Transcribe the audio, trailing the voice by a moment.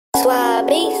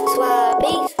Beatsss, Suave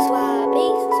Beatsss, Suave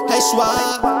Beatsss. Hey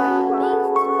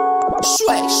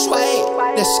Swag,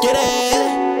 swag, let's get it.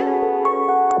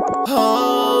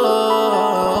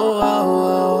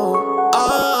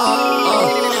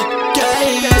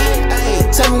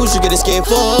 Tell me what you get scared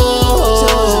for.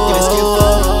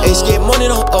 Ain't scared money,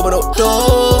 don't open no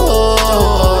door.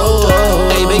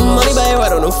 Ain't make money, baby,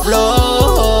 right on the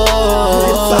floor.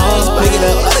 Pick it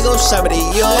up, I go shop at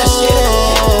Dior.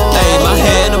 Ayy, my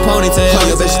hair in a ponytail.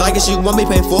 Your bitch like it, she want me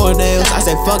pay for her nails. I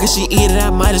said fuck it, she eat it, I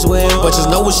might as well. But just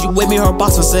know when she with me, her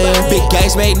box for sale. Big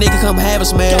gas made nigga come have a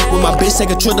smell. When my bitch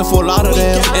take a trip to Fort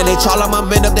Lauderdale, and they try like my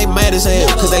men up, they mad as hell.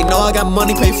 Cause they know I got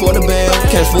money, pay for the bail.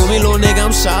 Can't fool me, little nigga,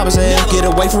 I'm sharp as hell. Get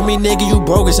away from me, nigga, you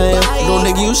broke as hell. Little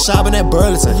nigga, you shopping at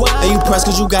Burlington, and you pressed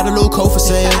cause you got a little coat for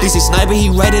sale. DC sniper, he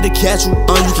ready to catch you.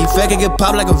 You keep faking, get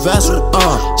popped like a vessel.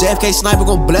 JFK sniper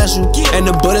gon' bless you, and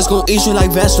the bullets gon' eat you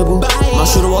like vegetable. My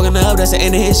shooter walking up, that's the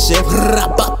end of his shit.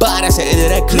 That's the end of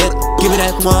that clip. Give me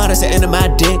that one, that's the end of my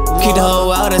dick. Keep the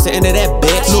hoe out, that's the end of that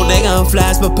bitch. Little nigga, I'm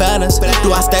flies propellers.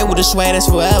 Do I stay with the swag that's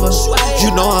forever? You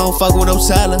know I don't fuck with no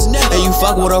tellers, and you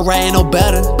fuck with a rat ain't no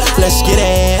better. Let's get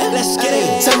it.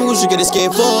 Tell me what you get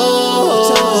scared for.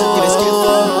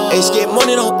 Ain't scared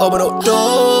money, don't open no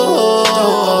door.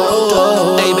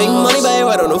 Ain't make money, baby,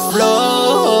 right on the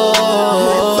floor.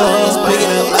 Pick it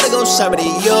up, I go shop at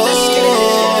Dior.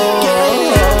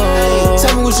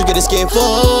 Tell me what you get scared for.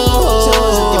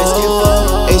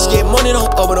 Ain't scared money,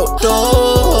 don't open no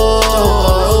door.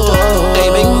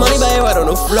 Ain't make money, baby, right on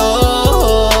the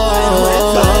floor.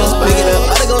 Pick it up,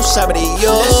 I go shop at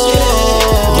Dior.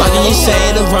 Rockin' you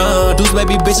say the run, Deuce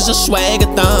baby bitch is a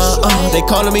Shwaggathon. They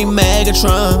callin' me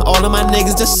Megatron, all of my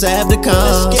niggas just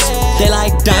Decepticons. They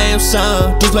like damn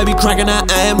son, Deuce baby crankin', I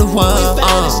am the one.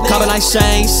 Call it like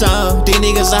Shane son, these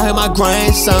niggas out here my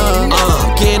grandson.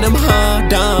 Getting them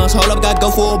Hondas, hold up, gotta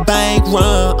go for a bank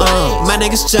run. My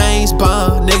niggas James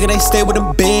Bond, nigga they stay with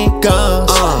them big guns.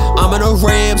 I'm in the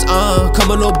rims, come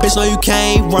on little bitch, no you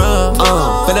can't run.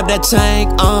 Fill up that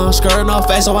tank, skirting off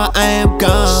fast so I am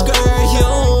gone.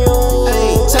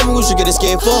 Tell me what you get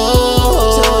scared for.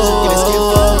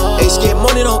 Ain't scared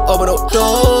money, don't open no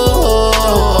door.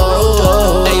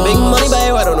 Ain't make money,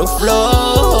 baby, right on the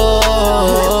floor.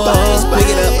 Pick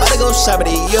it up, I go shop at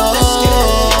Dior.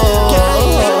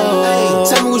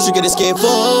 Tell me what you get scared for.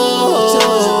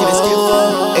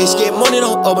 Ain't scared money,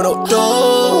 don't open no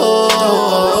door.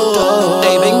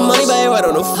 Ain't make money, baby, right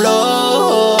on the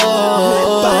floor.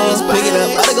 Pick it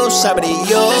up, I go shop at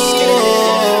Dior.